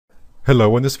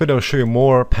Hello, in this video I'll show you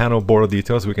more panel border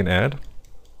details we can add.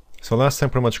 So last time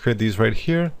pretty much created these right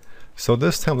here. So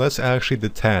this time let's actually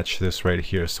detach this right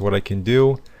here. So what I can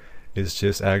do is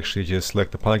just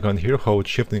select the polygon here, hold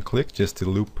shift and click just to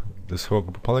loop this whole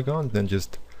group of polygons, then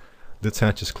just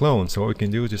detach this clone. So what we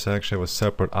can do is just actually have a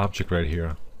separate object right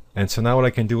here. And so now what I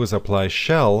can do is apply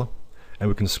shell, and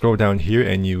we can scroll down here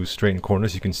and use straighten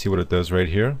corners. You can see what it does right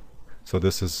here. So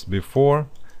this is before.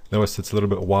 Notice it's a little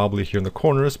bit wobbly here in the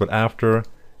corners, but after,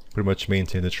 pretty much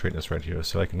maintain the straightness right here.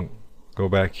 So I can go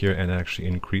back here and actually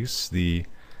increase the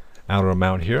outer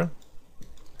amount here.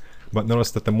 But notice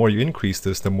that the more you increase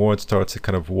this, the more it starts to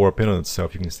kind of warp in on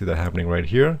itself. You can see that happening right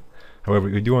here. However,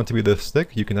 if you do want it to be this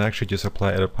thick, you can actually just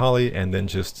apply edit poly and then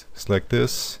just select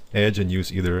this edge and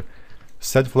use either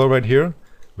set flow right here,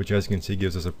 which as you can see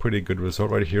gives us a pretty good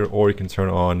result right here, or you can turn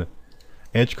on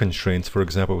edge constraints. For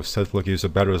example, with set flow gives a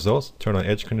better results. Turn on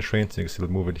edge constraints and you can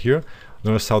simply move it here.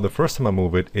 Notice how the first time I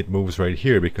move it, it moves right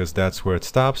here because that's where it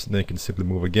stops. And then you can simply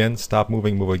move again, stop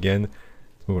moving, move again,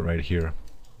 move it right here.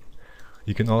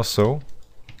 You can also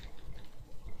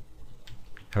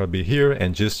have it be here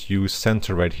and just use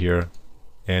center right here,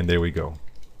 and there we go.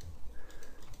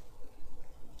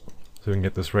 So we can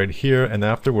get this right here, and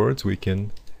afterwards we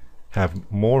can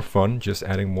have more fun just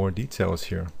adding more details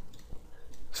here.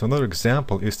 So another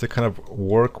example is to kind of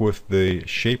work with the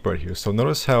shape right here. So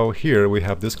notice how here we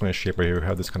have this kind of shape right here, we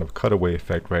have this kind of cutaway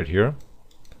effect right here.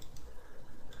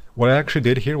 What I actually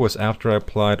did here was after I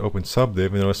applied open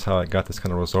subdiv, notice how I got this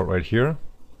kind of result right here.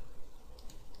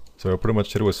 So I pretty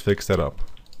much did was fix that up.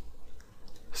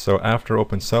 So after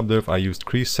open subdiv, I used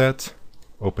preset,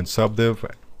 open subdiv,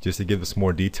 just to give this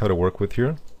more detail to work with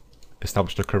here.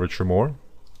 Establish the curvature more.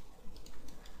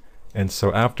 And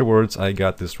so afterwards I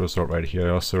got this result right here. I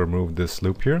also removed this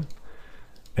loop here.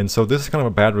 And so this is kind of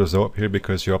a bad result here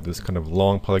because you have this kind of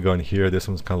long polygon here. This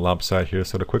one's kind of lopsided here.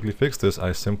 So to quickly fix this,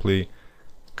 I simply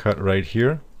cut right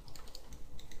here.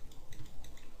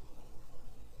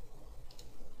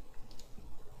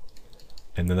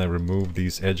 And then I remove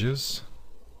these edges.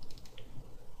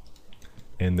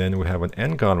 And then we have an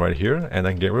n-gon right here. And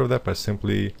I can get rid of that by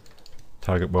simply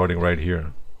target boarding right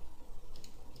here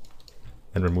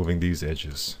and removing these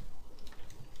edges.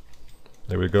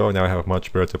 There we go. Now I have a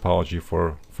much better topology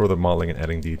for further modeling and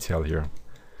adding detail here.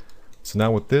 So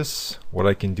now with this, what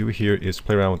I can do here is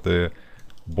play around with the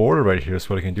border right here.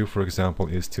 So what I can do, for example,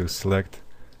 is to select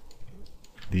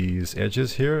these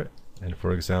edges here and,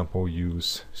 for example,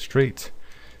 use straight.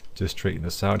 Just straighten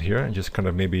this out here and just kind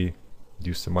of maybe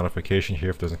do some modification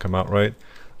here if it doesn't come out right.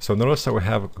 So notice that we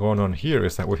have going on here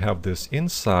is that we have this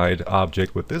inside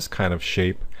object with this kind of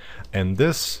shape and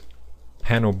this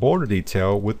panel border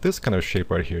detail with this kind of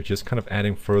shape right here, just kind of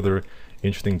adding further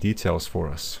interesting details for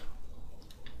us.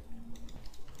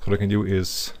 So what I can do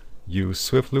is use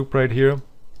Swift loop right here,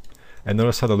 and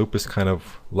notice how the loop is kind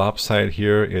of lopsided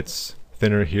here. It's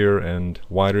thinner here and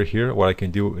wider here. What I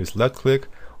can do is left click,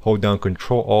 hold down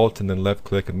Control Alt, and then left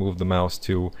click and move the mouse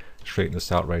to straighten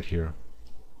this out right here.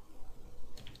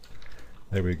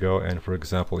 There we go. And for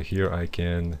example here I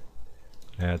can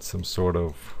add some sort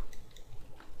of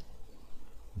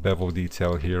bevel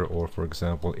detail here, or for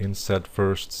example inset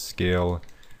first, scale,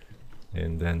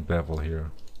 and then bevel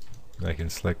here. And I can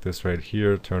select this right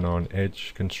here, turn on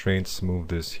edge constraints, move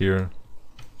this here.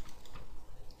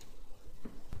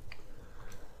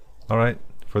 Alright,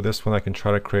 for this one I can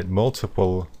try to create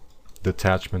multiple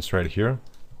detachments right here.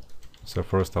 So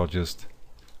first I'll just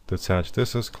detach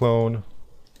this as clone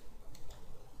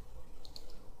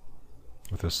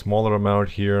with a smaller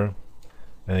amount here,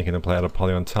 and you can apply a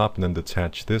poly on top and then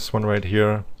detach this one right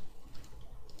here.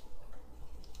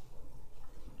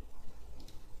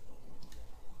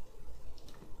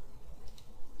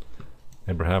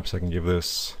 And perhaps I can give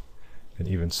this an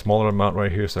even smaller amount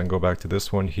right here, so I can go back to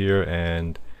this one here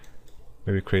and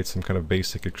maybe create some kind of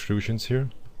basic extrusions here.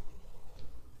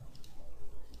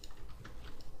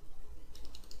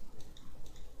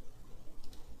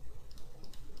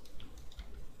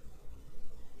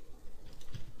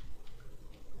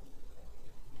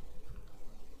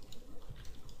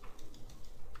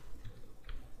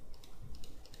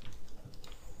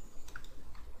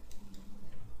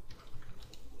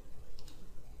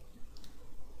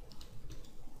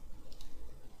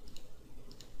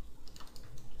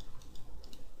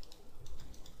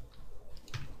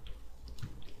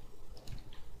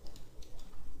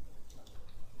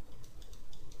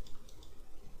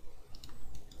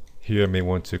 Here I may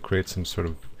want to create some sort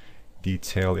of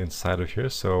detail inside of here.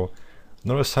 So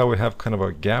notice how we have kind of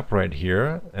a gap right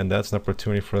here, and that's an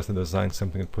opportunity for us to design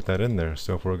something and put that in there.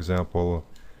 So for example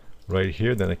right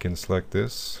here, then I can select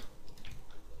this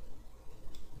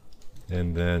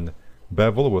and then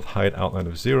bevel with height outline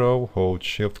of 0. Hold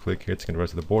shift click here to convert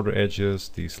to the border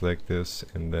edges, deselect this,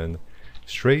 and then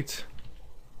straight.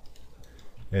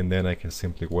 And then I can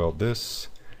simply weld this,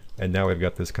 and now I've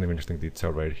got this kind of interesting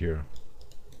detail right here.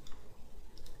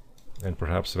 And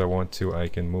perhaps if I want to, I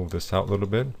can move this out a little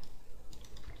bit.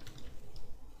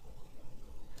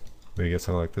 Maybe get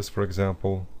something like this, for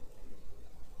example.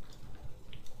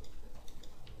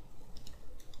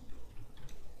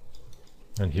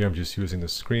 And here I'm just using the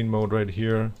screen mode right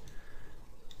here.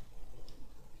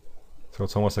 So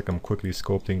it's almost like I'm quickly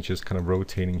sculpting, just kind of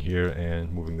rotating here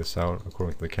and moving this out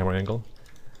according to the camera angle.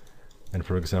 And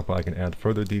for example, I can add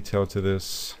further detail to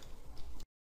this.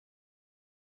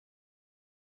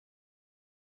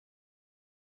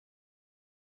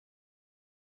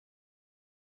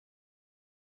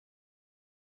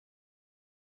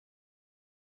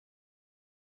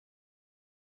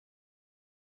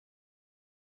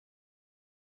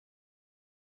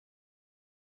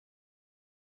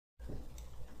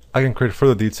 I can create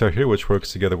further detail here, which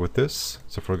works together with this.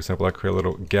 So for example, I create a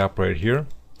little gap right here.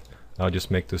 I'll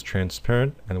just make this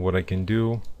transparent, and what I can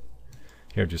do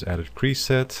here, just add a crease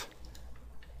set.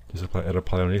 Just add a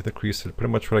poly underneath the crease set.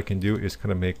 Pretty much what I can do is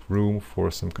kind of make room for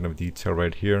some kind of detail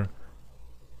right here.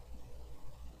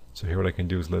 So here what I can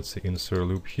do is, let's say, insert a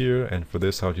loop here, and for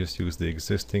this I'll just use the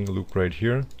existing loop right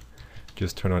here.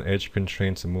 Just turn on edge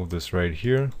constraints and move this right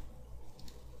here.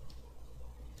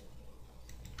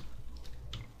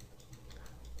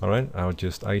 Alright, I'll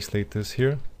just isolate this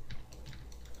here.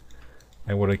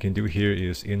 And what I can do here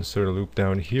is insert a loop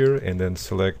down here and then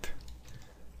select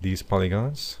these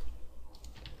polygons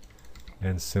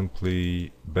and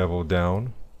simply bevel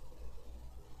down.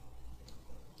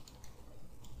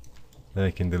 Then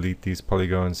I can delete these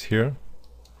polygons here.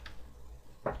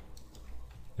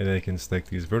 And then I can select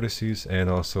these vertices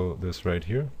and also this right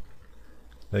here.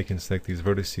 Then I can select these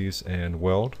vertices and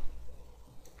weld.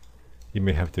 You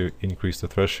may have to increase the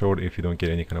threshold if you don't get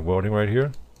any kind of welding right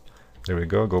here. There we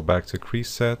go. Go back to crease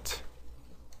set.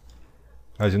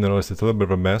 As you notice, it's a little bit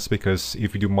of a mess because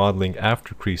if you do modeling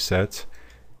after crease set,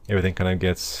 everything kind of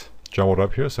gets jumbled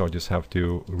up here. So I'll just have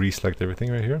to reselect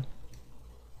everything right here.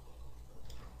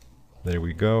 There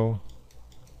we go.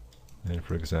 And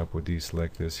for example,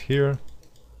 deselect this here.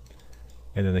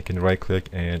 And then I can right click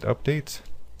and update.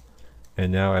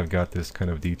 And now I've got this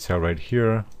kind of detail right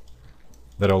here.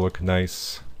 That'll look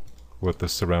nice with the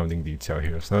surrounding detail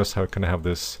here. So notice how I kind of have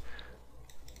this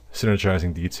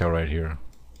synergizing detail right here.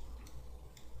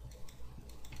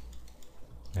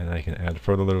 And I can add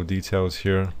further little details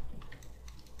here.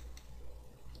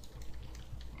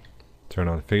 Turn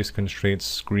on face constraints,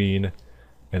 screen,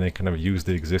 and then kind of use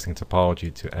the existing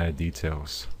topology to add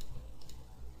details.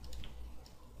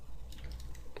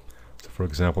 So for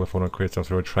example, if I want to create some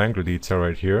sort of triangular detail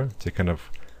right here to kind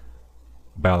of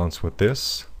balance with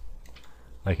this,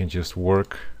 I can just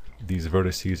work these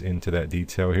vertices into that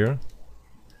detail here.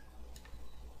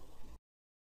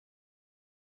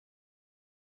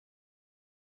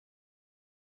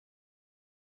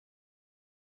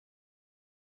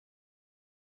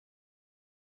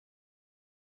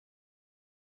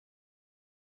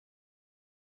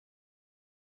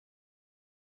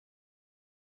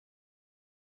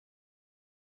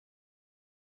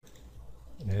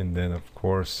 And then of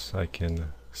course I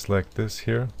can select this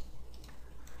here.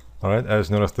 Alright, as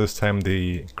notice this time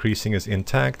the creasing is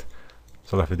intact.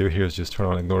 So all I have to do here is just turn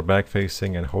on ignore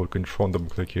backfacing and hold Control and double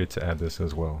click here to add this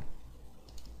as well.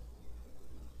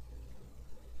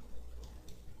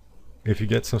 If you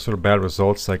get some sort of bad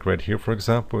results, like right here for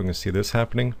example, you can see this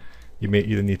happening, you may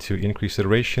either need to increase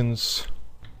iterations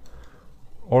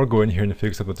or go in here and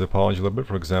fix up the topology a little bit.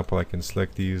 For example, I can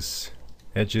select these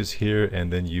edges here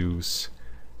and then use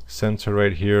center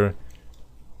right here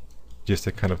just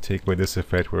to kind of take away this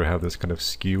effect where we have this kind of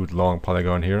skewed long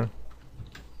polygon here.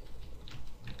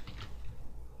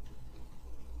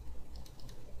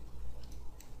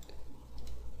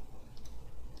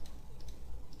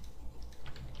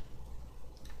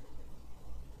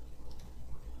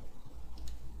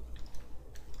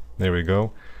 There we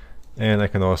go. And I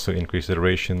can also increase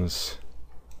iterations,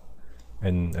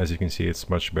 and as you can see it's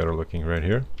much better looking right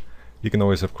here. You can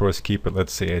always of course keep it,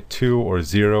 let's say, at 2 or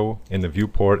 0 in the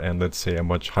viewport and let's say a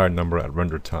much higher number at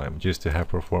render time, just to have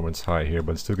performance high here,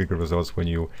 but still get good results when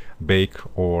you bake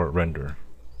or render.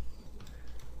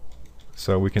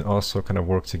 So we can also kind of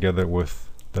work together with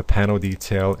the panel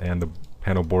detail and the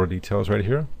panel border details right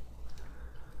here.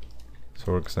 So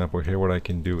for example here what I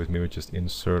can do is maybe just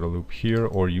insert a loop here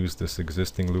or use this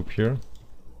existing loop here.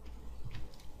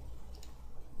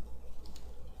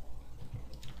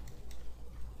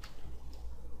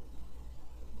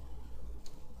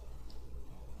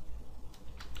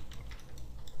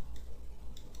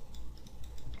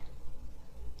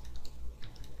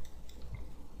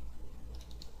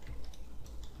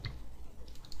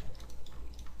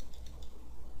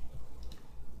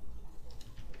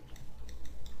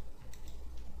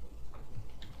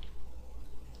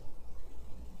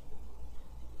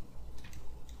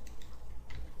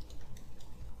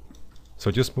 So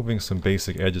just moving some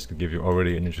basic edges can give you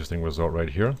already an interesting result right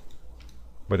here.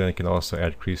 But then you can also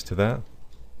add crease to that.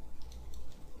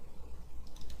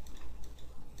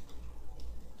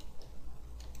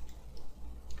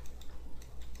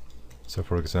 So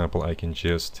for example, I can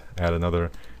just add another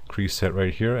crease set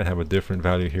right here and have a different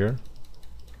value here.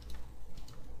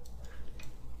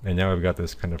 And now we've got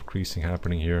this kind of creasing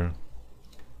happening here.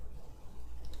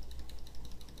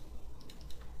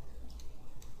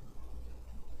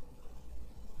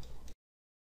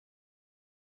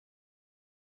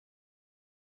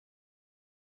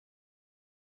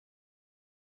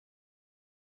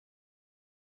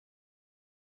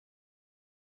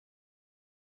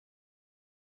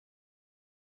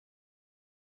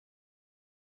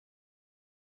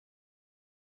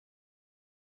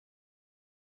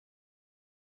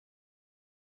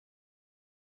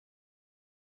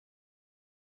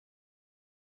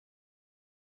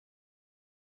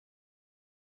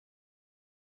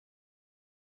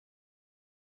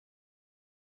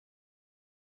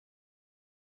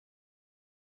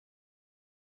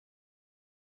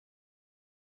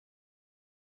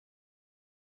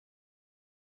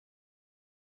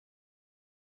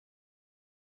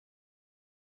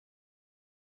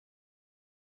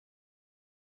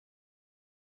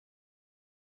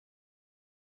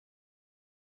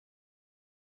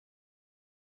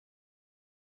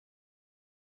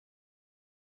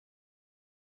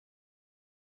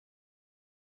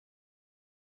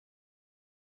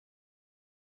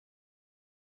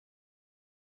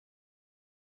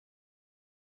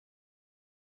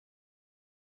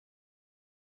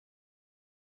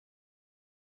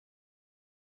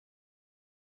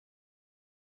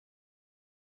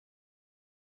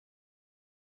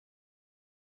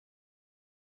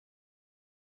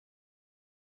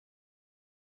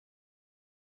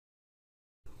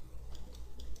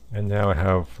 And now I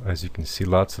have, as you can see,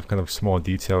 lots of kind of small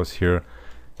details here,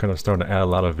 kind of starting to add a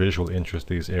lot of visual interest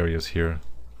to these areas here.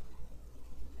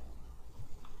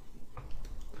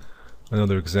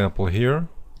 Another example here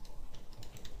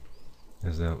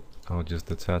is that I'll just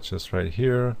detach this right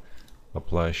here,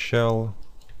 apply shell,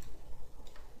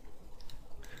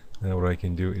 and what I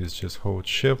can do is just hold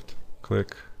shift,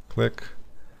 click, click,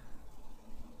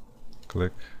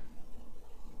 click,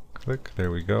 click,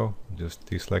 there we go, just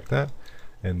deselect that,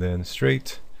 and then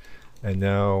straight. And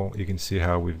now you can see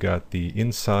how we've got the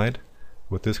inside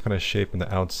with this kind of shape and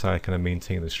the outside kind of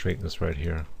maintain the straightness right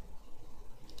here.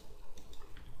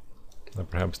 And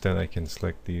perhaps then I can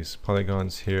select these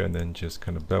polygons here and then just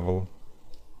kind of bevel.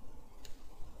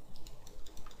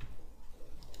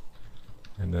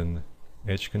 And then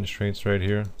edge constraints right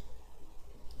here.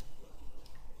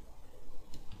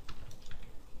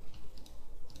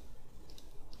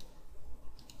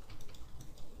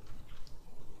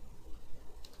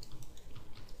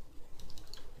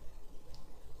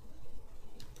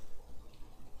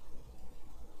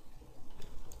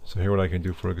 So here what I can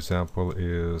do, for example,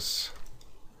 is,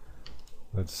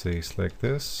 let's say, select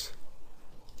this,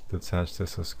 detach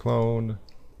this as clone,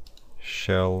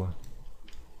 shell,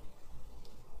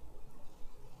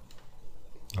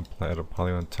 apply a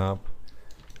poly on top,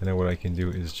 and then what I can do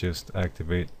is just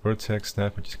activate vertex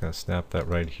snap and just kind of snap that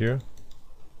right here.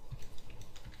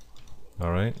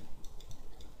 Alright.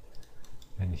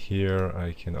 And here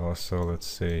I can also, let's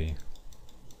say,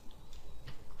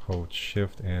 hold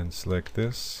shift and select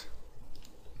this,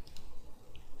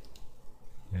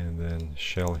 and then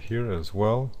shell here as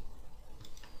well,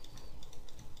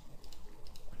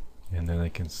 and then I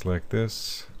can select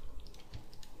this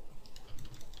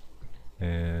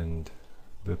and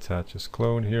detach as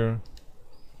clone here,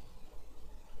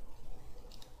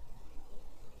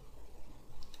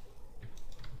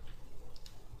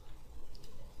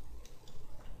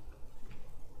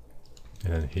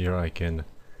 and then here I can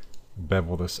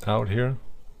bevel this out here,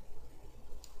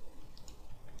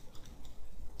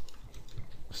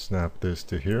 snap this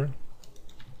to here,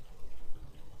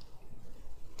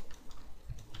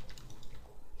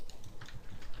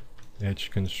 edge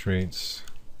constraints.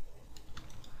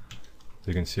 So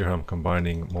you can see how I'm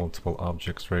combining multiple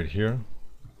objects right here.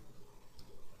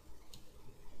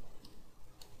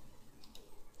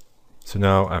 So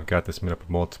now I've got this made up of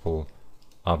multiple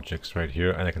objects right here,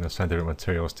 and I can assign different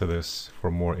materials to this for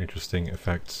more interesting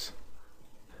effects.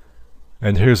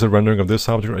 And here's a rendering of this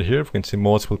object right here. We can see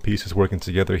multiple pieces working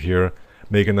together here,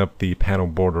 making up the panel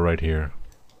border right here.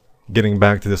 Getting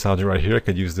back to this object right here, I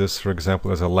could use this, for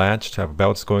example, as a latch to have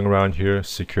belts going around here.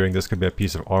 Securing this could be a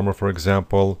piece of armor, for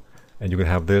example, and you can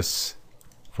have this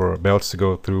for belts to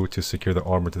go through to secure the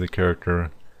armor to the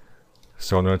character.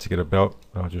 So in order to get a belt,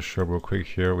 I'll just show real quick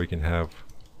here, we can have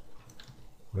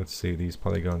Let's see, these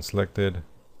polygons selected,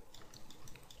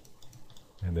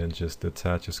 and then just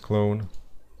detach as clone.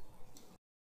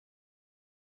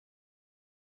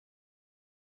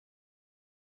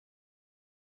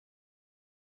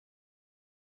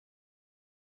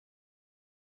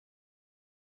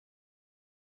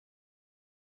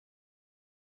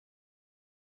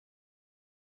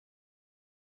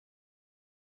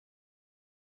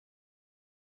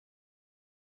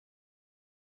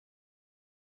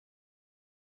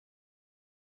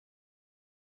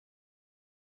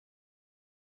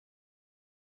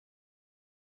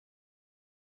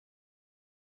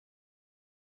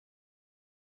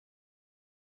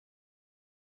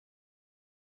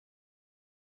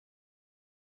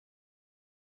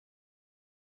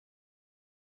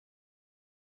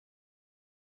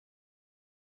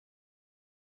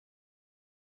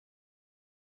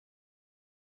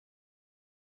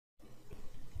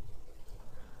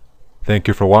 Thank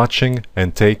you for watching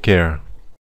and take care.